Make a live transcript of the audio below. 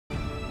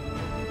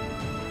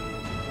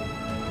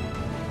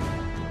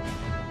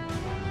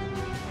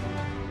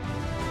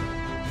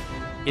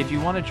If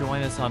you want to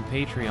join us on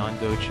Patreon,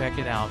 go check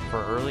it out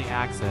for early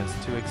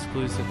access to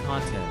exclusive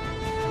content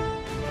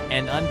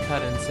and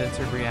uncut and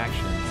censored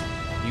reactions.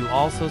 You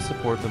also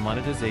support the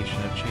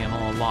monetization of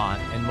channel a lot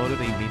and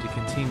motivate me to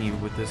continue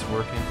with this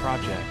work and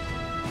project.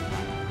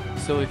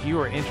 So if you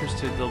are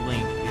interested, the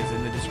link is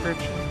in the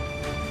description.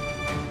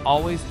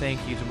 Always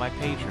thank you to my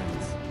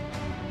patrons.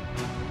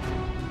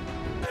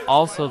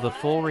 Also, the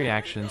full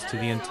reactions to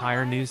the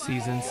entire new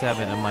Season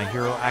 7 of My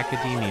Hero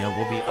Academia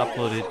will be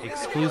uploaded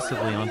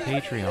exclusively on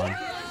Patreon,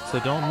 so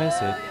don't miss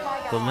it.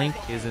 The link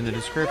is in the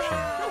description.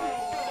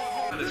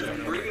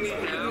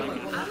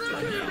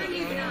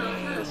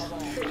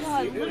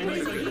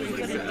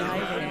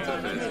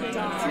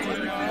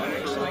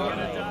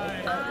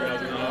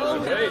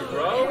 Hey,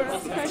 bro.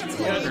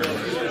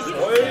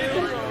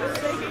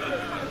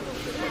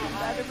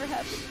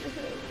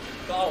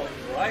 Oh,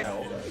 right.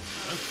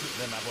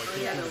 Then my boy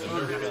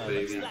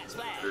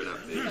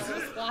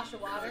Splash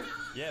of water.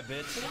 yeah,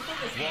 bitch. The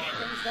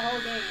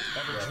whole game.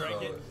 Ever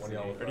drank it?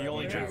 Or do you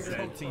only drink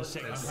 14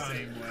 seconds?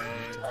 I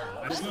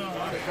just don't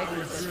want to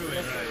cover through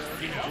it,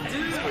 but, you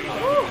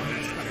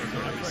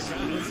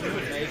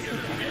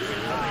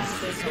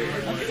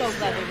I'm so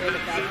glad they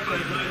rated that.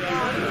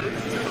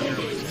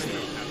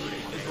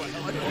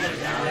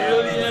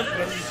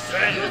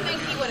 You would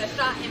think he would have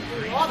shot him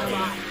through all the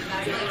rocks.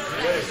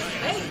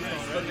 Hey.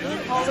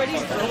 Already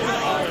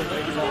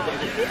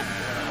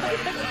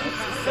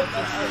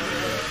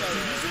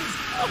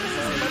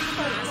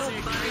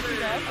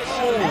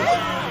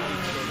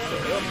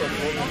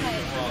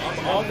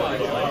Oh my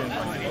god.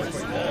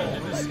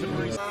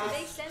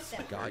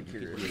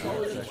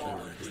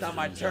 It's not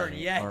my turn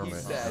yet, he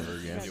said.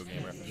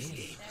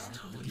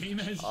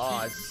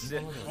 Oh,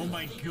 shit. oh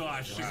my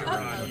gosh,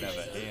 I don't have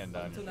a hand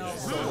on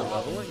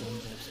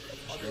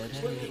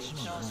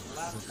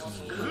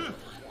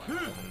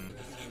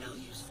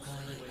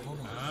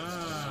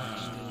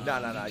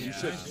No, you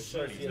should.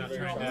 Not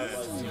trying to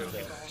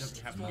just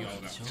have to be all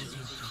about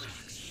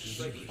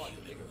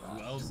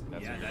who else?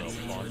 Yeah,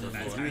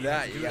 that's Do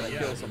that, you gotta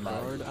kill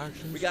somebody.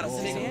 We gotta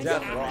see some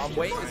death, bro. I'm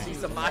waiting to see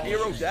some My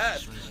Hero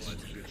death.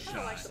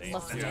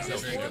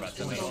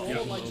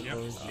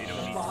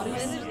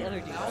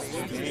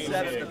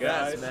 Seven the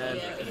best, man.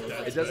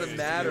 It doesn't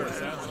matter.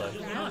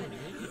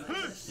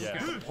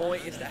 The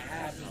point is to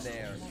have him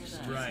there.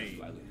 right.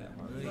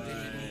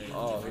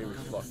 Oh, here we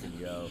fucking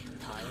go.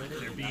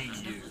 They're being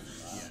used.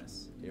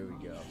 Yes. Here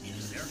we go.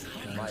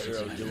 My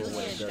Hero doing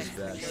what it does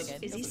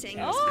best. Is he saying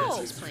this because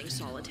he's playing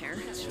solitaire?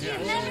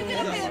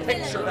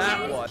 Picture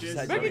that one.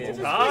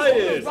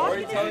 Nice.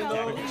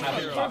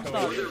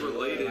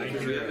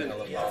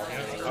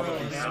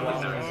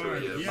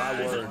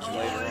 My words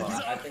later on.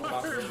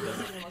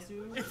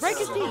 break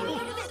his teeth.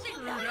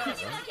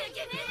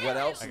 What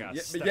else? I got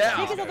Yeah.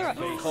 Take his other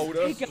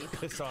Coda.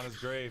 piss on his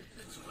grave.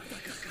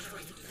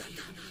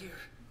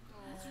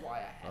 That's why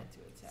I had to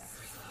attack.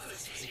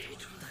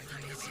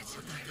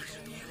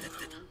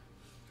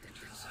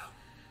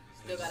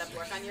 Still gotta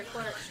work on your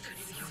quirk.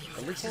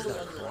 At least he's not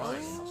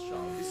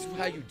crying. This is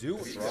how you do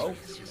it, bro.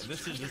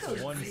 This is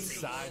just one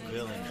side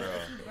villain, bro.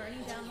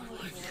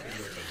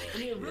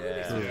 Yeah.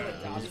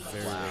 He's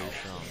very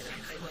strong.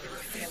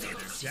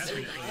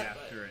 Definitely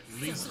after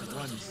at least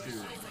one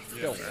student.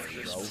 Don't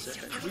worry, bro.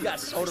 We got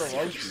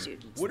Todoroki.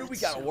 What do we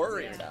got to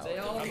worry about?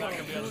 I'm not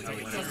gonna be able to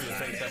say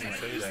something and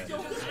say that.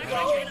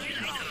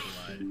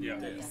 Yeah.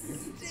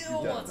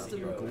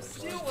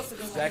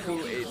 Deku,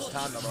 it's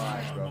time to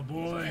rise, bro.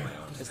 Boy.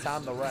 It's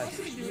time to rest.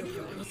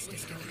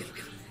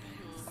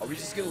 Are we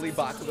just gonna leave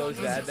Bakugo's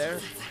dad there?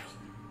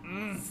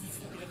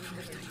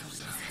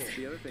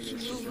 The other thing is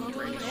she's been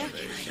training all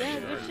day. Yeah,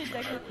 good shit,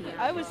 Deku.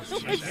 I was so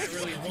I can't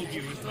really hold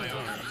you with my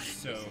arms,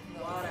 so.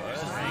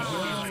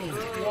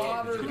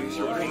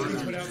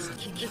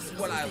 This is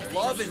what I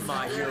love in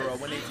My Hero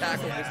when they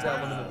tackle this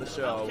element of the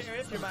show.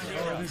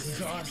 Oh, this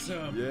is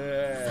awesome.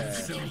 Yeah.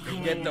 So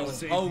cool. Get those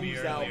Saved me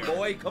hoes out, earlier.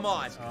 boy. Come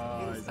on.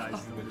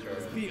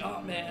 Be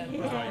up, man. Oh,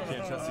 you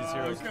can't trust these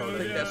heroes.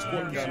 Take that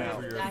squirt gun out.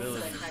 For your That's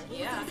ability. like, heck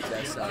yeah.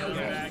 That's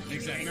Back,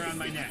 exactly around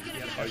my neck.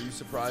 Yep. Are you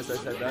surprised I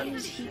said that?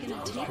 Legs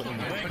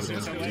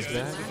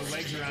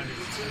around it.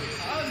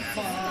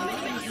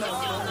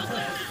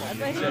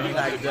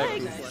 Jetpack Deku.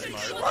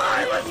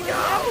 Alright, let's go!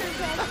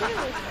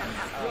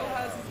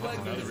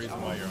 Another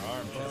reason why your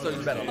arm. So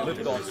you better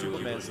lift off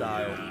Superman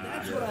style.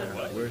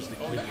 Where's the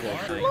kid? What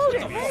the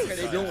fuck are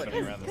they doing?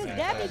 His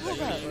dad did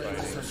pull up.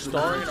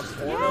 Starring in a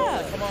porno?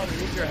 Yeah. Come on, we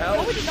need your No, we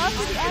help. did not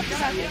see the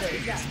aftermath.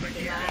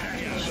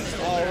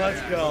 Oh,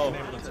 let's go.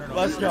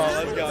 Let's go,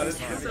 let's go. This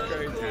is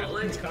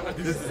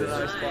crazy. This is a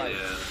nice fight.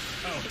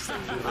 That's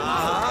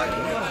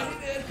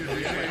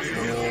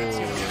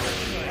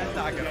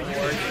not gonna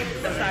work.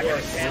 That's not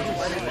gonna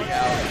cancel anything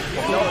out.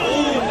 No.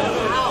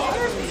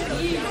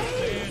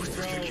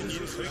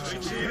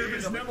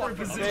 It's never a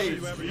position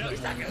you ever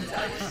use. I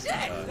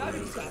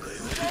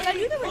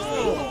knew there was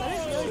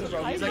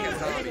Second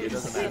time, it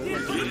doesn't matter.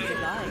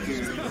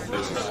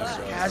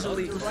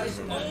 Casually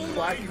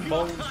cracking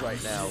bones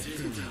right now.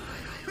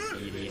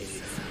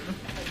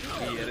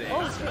 Oh,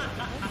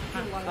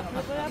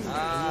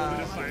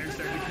 The fire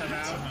started to come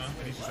out, huh?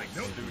 And he's just like,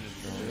 nope.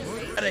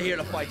 Out of here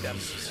to fight them.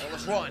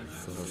 Let's run.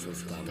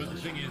 But the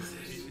thing is,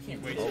 he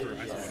waits for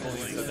us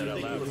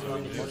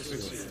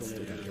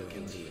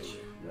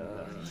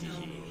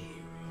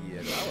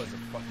Yeah, that was a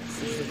fucking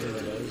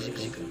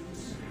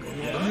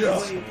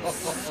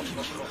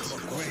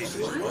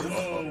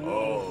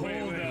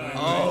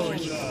Oh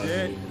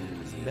shit.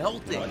 It's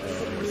melting.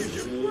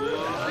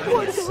 Zombie.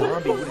 What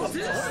is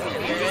this?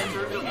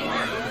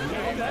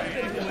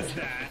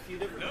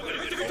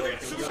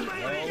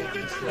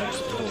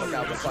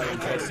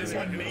 This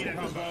one made a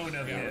bone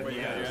of it.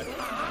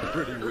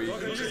 Pretty weak.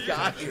 You just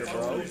got here,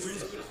 bro.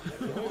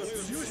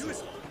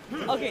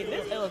 Okay,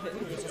 this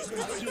elephant. He's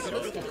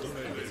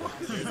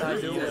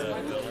not doing it.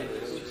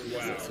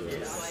 Wow.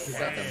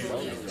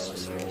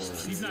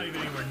 He's not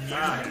even anywhere near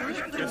that.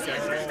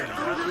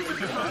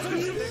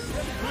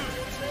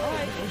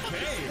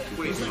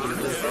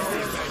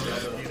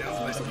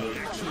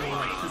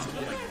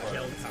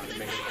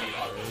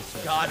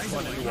 God, he's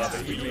one of the other.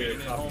 He's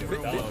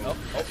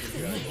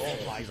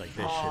like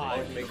this shit.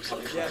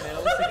 Yeah, man,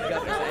 it looks like you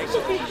got this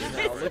ankle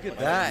now. Look at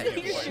that.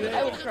 I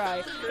would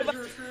cry.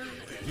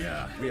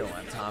 Yeah. We don't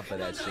have time for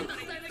that shit.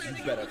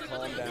 You better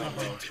calm down,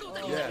 bro.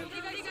 Yeah.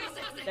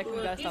 Deck, we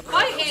gotta stop.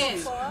 Fight him!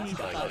 This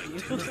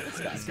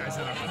guy's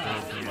not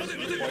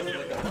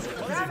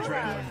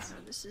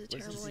This is a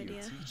terrible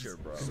idea. Teacher,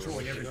 bro.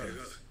 controlling everything.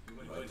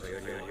 What are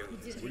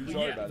you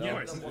talking about? No.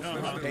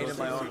 I'm painting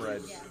my arm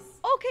red.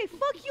 Okay,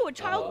 fuck you, a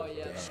child.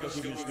 You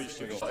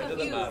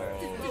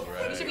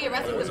should be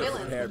arrested with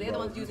villains. They're the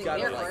ones using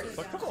their cards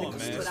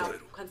without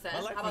consent.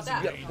 How about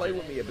that? You gotta play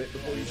with me a bit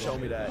before you show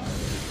me that.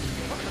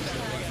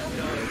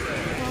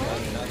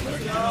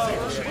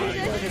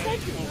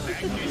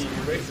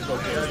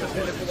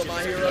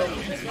 My hero.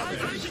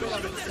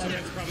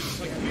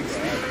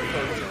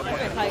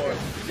 Okay, Tiger.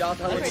 Y'all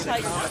tell me Okay,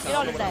 Tiger. Get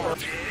on his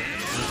ass.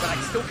 But I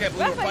still can't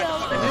believe we're fighting a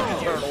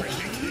Ninja Turtle.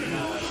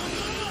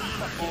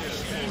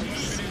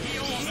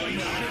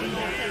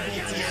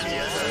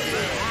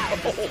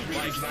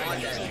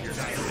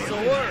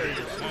 Sword.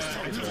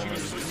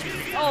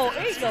 Oh,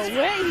 ain't no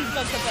way he's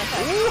gonna come back.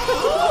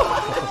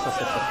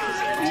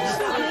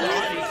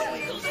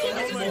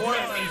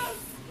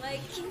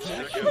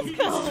 Let's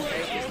go.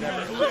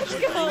 Let's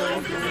go.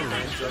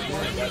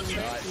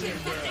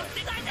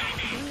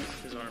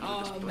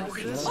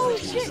 Oh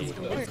shit.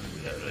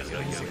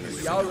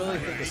 Y'all really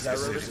think the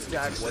terrorist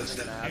attack was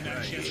gonna happen?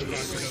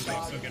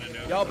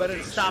 Y'all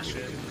better stop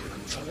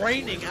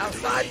training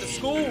outside the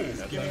school.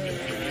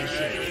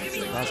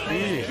 Must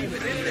be. Keep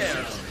it in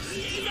there.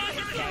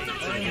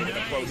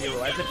 Pro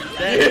hero, as if he's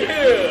dead.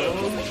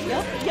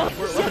 Yup.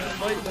 We're running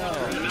right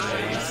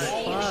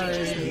now.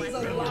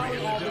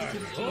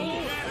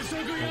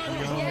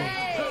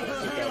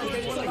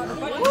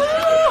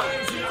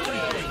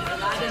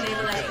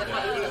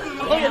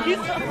 Oh yeah, he's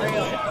not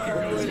real.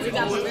 We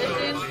got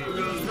permission.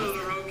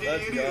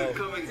 Let's go.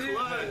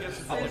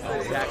 That's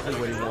exactly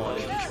what he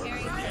wanted.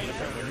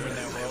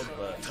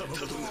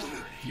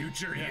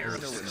 Future hero.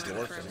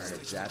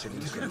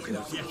 Japanese.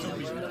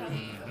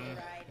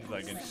 He's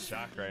like in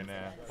shock right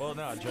now. Well,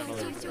 no,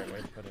 generally it's the right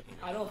way to put it.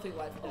 I don't think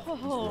that's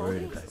Oh.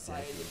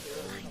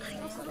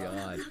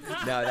 God.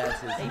 No, that's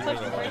his hero.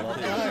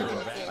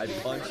 I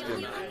punched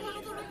him.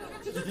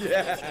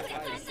 Yeah.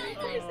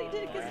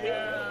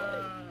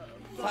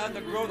 Time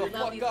to grow the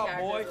fuck up,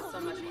 boy. so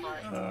much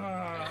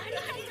heart.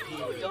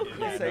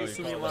 Say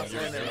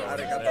sumimasen and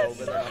arigato,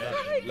 but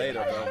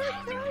later,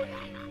 bro.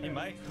 He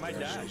might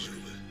die.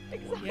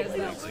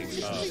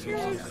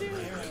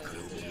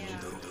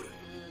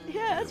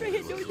 Yeah, that's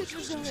right. Doing this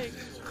is something.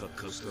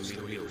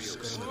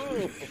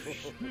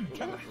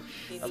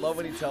 I love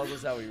when he tells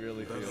us how he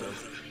really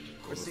feels.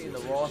 We're seeing the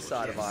raw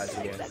side of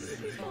Isaac.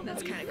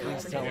 That's kind of cool.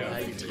 Please tell him how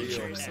you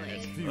feel. Just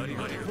like,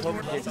 What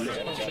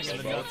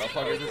the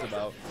fuck is this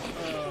about?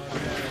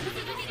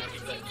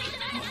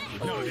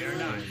 No, they are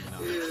not.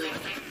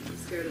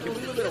 Can we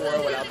live in a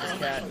world without this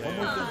cat? One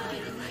more thing.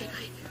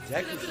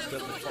 Jack just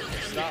doesn't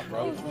fucking stop,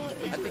 bro. I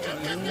think he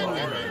needs more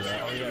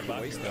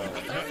water. Waste that.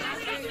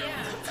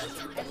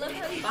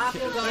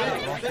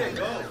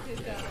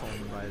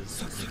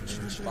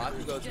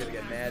 Bakugo's gonna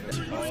get mad.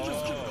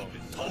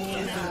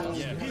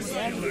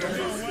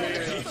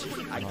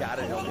 I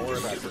gotta know more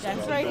about this.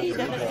 That's right. He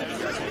does.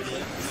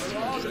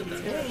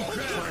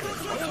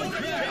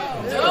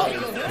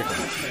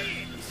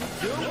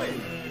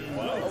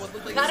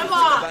 Cut him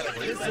off!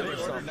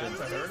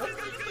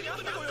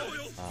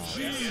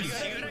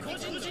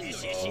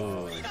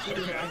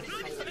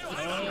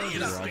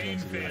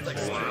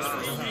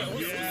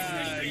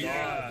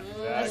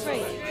 That's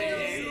right.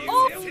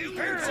 Oh!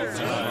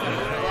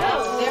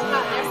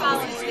 They're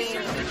following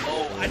Steve.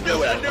 I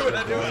knew it. I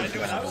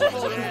was so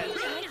mad.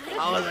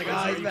 I was like, oh,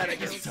 he's about to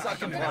get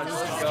sucking punch.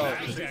 Let's go.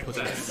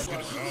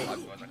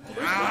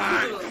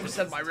 You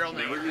said my real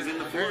name. He's in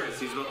the forest.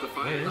 He's about to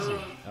fight. Where is he?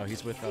 Oh,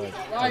 he's with I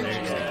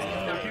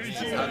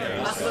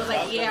was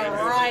like, yeah,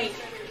 right.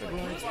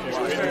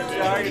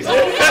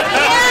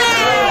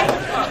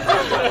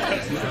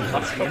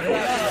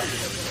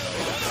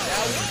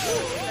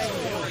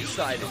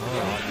 Excited.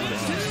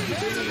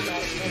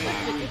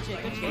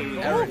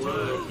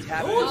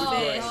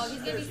 He's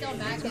gonna be so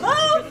mad.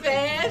 Oh,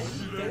 fish!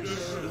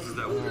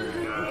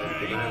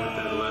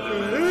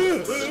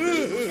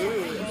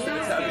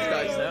 That's how these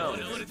guys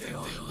sound.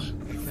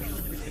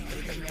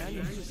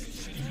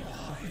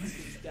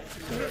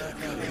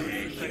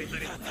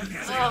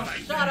 Oh,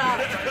 shut up!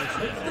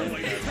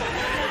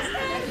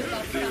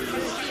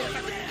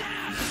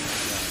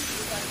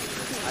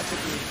 I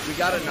think we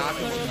gotta knock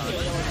him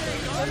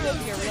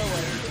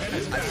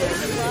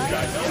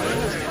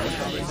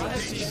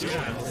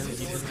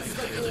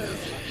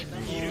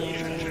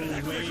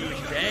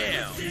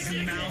Damn!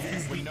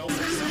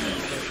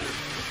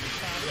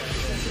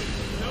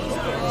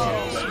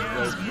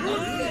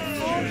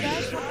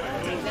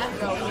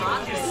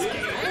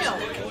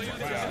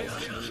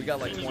 We got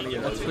like 20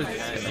 of those.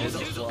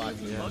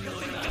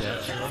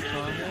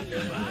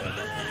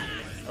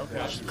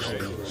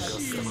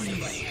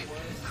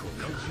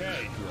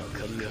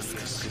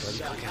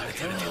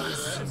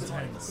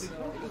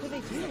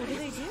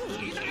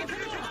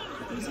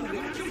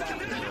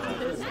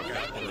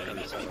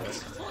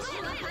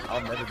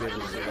 I'll never be able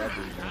to say that,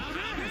 dude.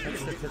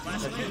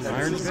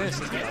 Iron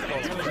Fist. Iron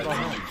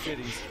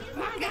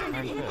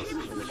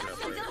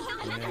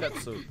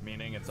Fist.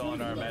 Meaning it's all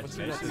in our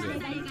imagination.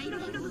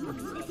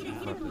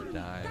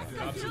 Die.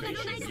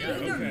 Observation. Yeah,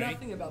 okay.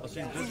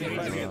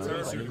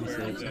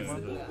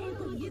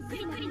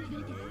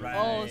 Right.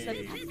 Oh,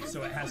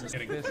 so it has a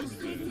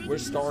We're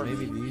starving.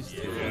 Maybe these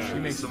two. She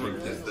makes a big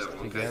fist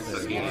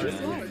together.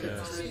 Smart.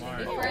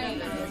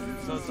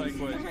 So it's like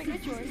what?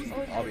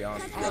 I'll be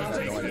honest. I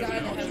have no idea.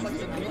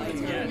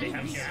 Yeah, they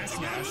have gas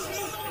masks. They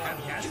have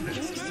gas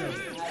masks. So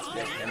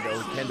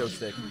Kendo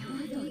stick.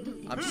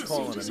 I'm just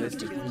calling a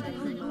mystic.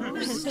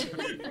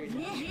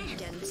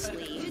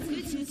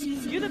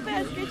 You're the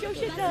best. Get your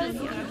shit done.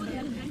 what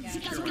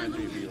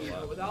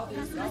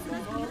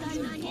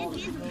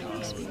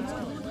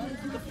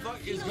the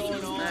fuck is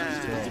going on?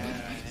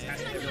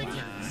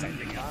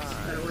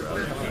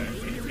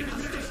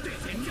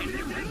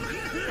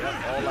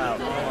 All out.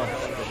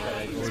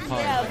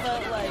 Yeah,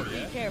 but like,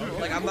 be careful.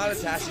 Like, I'm not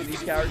attached to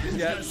these characters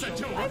yet.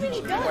 I mean,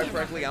 he does. Quite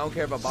frankly, I don't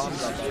care about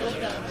bombs up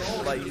there.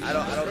 Like, I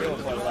don't give a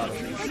fuck about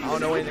them. I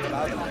don't know anything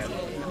about them, man.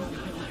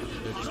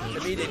 To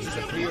me, they just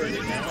appear and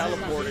just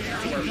teleported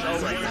into our show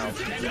right now. I mean,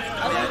 I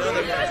know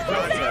they're going to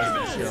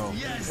contest and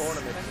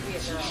tournament.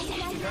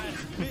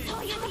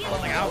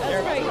 Like, I don't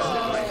care about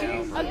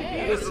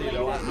this. We'll see,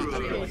 though. I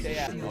feel like they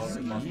have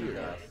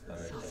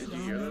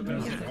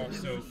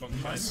Also from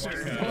my He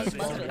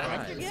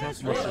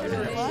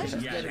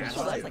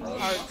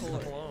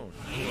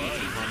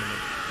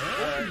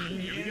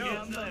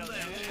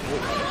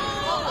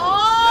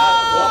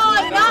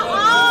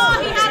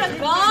had a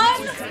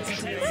gun?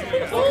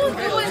 Who's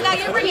doing that?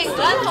 You're bringing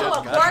guns to a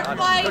court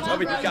fight? Tell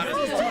me you got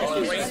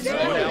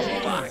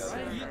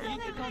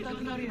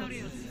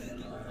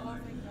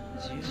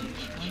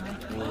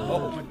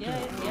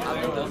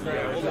He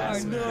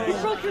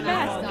broke your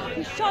mask.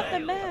 He shot the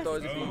mask.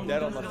 those being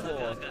dead on the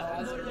floor.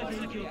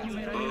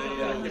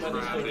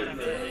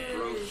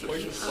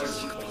 Right,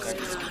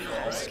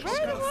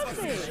 that's what I'm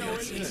saying.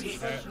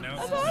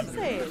 That's what I'm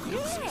saying.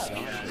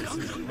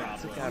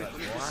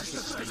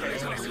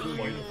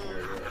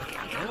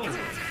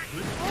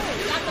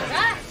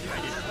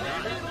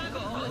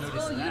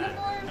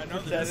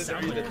 That is the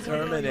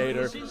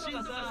Terminator. Is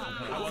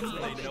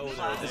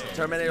the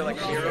Terminator like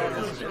a hero in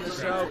the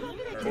show?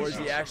 Or is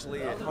he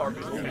actually a part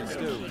of the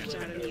stew?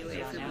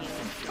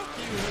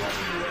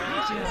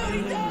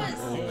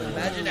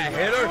 Imagine that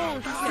hitter!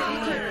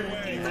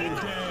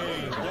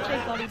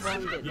 Thank God he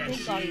lost it.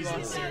 Thank God he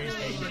lost it.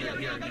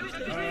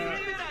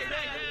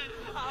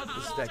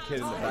 This is that kid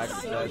in the back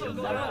of the bedroom.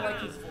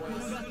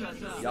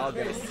 Y'all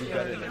gotta see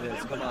better than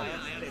this. Come on.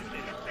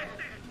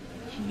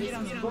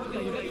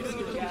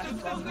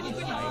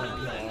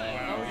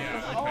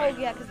 Oh,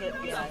 yeah, because it.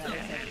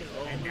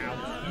 And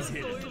now he's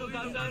hit it.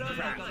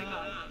 Crap.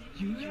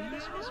 I mean,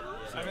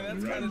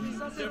 that's kind of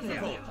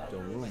difficult.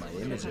 Don't ruin my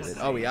image of it.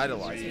 Oh, he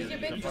idolized Your him.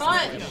 big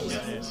punch.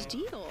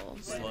 Steal.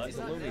 He's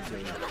a Looney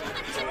Tune.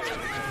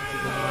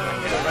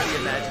 Already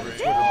imagine the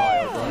Twitter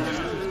bio, bro.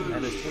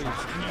 And his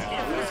tweets.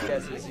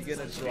 Guess, is he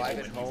gonna drive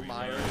it home,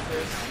 Iron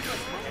Fist?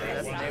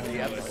 That's the name of the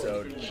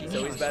episode.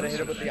 So he's about to hit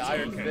him with the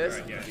Iron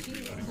Fist?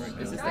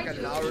 Is this like a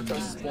Naruto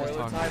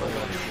spoiler title?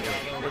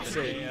 Let's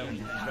see.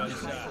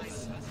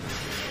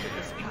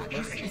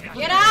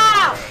 Get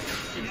out!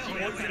 Come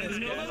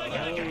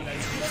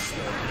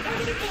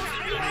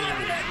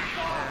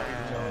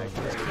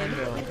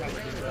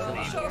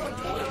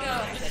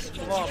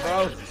on,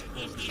 bro.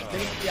 Hit him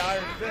with the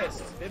Iron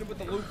Fist. Hit him with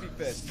the Luffy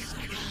Fist.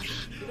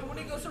 Hit him when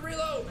he goes to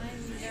reload.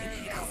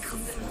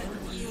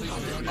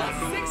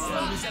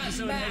 This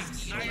episode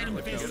has Iron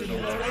Fist in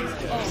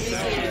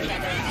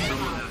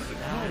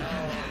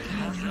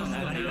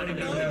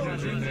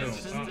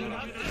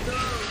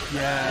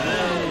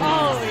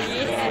Oh,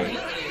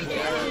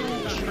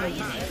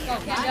 yeah. I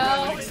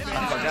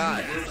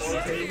forgot.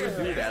 You can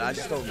do that. I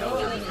just don't know.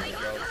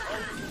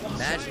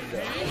 Imagine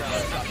that.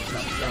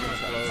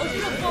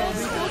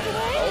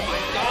 Oh my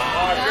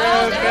God!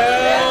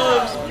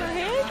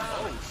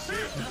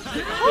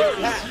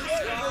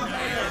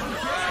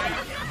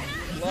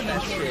 Love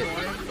that shit.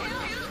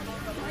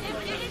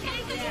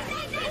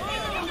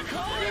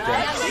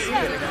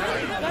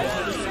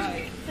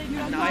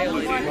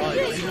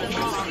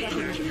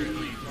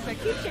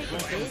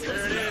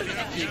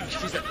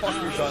 She's like, fuck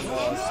your gun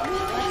loss.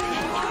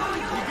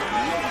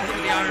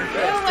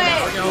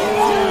 Let's go.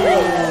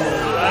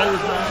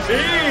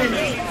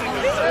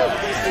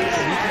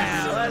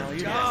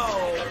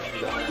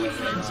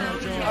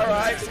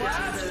 Alright.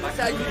 That's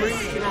how you bring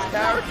me to this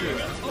character.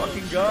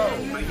 Fucking go.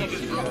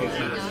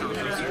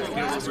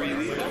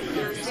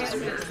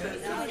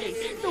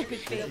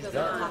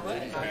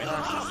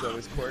 So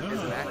his quirk is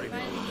acting.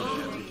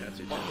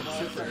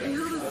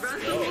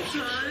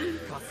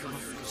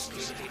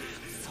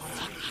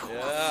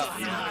 Yeah.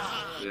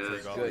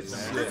 Good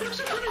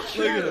shit.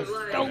 Look at him.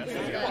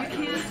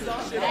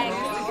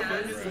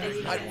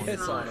 I'd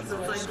piss on him.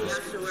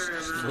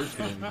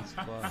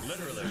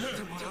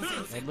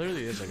 It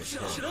literally is like a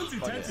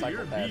Fucking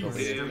psychopath over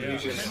here.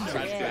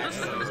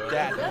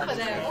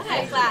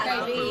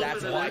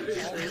 That's why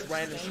these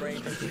random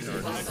strangers.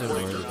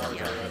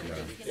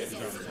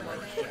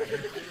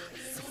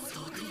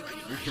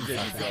 We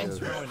continue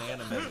throwing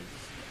anime.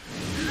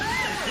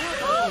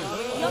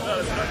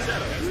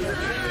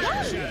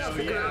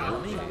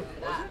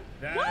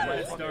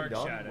 That's Dark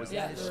Shadow. Was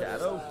that his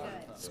shadow?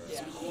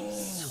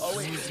 Oh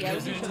wait. Yeah, it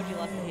was just something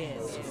left in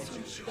his.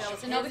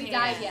 So nobody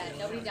died yet.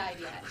 Nobody died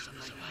yet.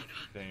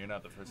 Dang, you're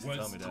not the first to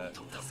tell me that.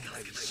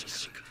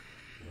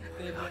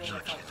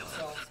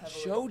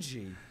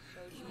 Shoji.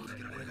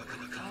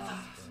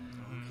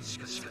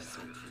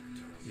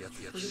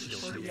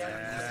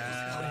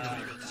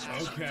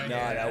 Okay.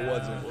 Nah, that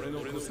wasn't.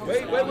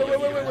 Wait.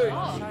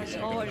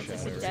 Oh, it's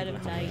just a dead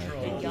of night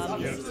and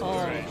Yami.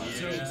 Oh.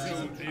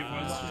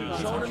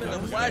 Showing him in the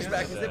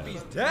flashback as if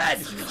he's dead.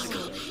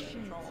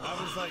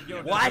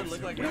 What?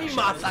 We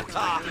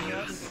Masaka.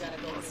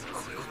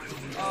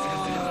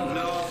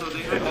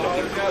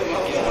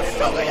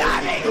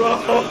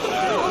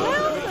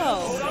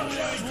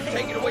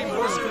 Taking away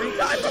more screen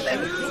time from him.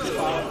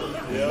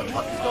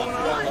 What is going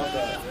on?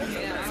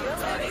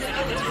 Is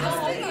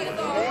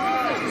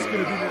this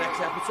gonna be the next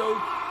episode?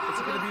 Is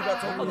it gonna be about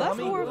Tomoyami? Oh, that's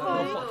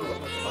horrifying.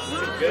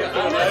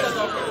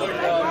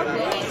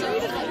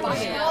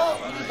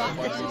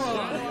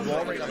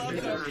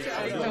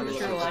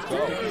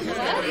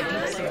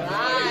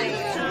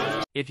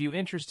 If you're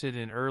interested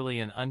in early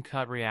and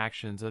uncut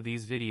reactions of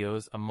these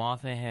videos a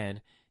month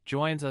ahead,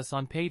 joins us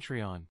on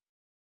Patreon.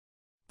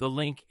 The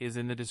link is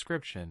in the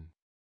description.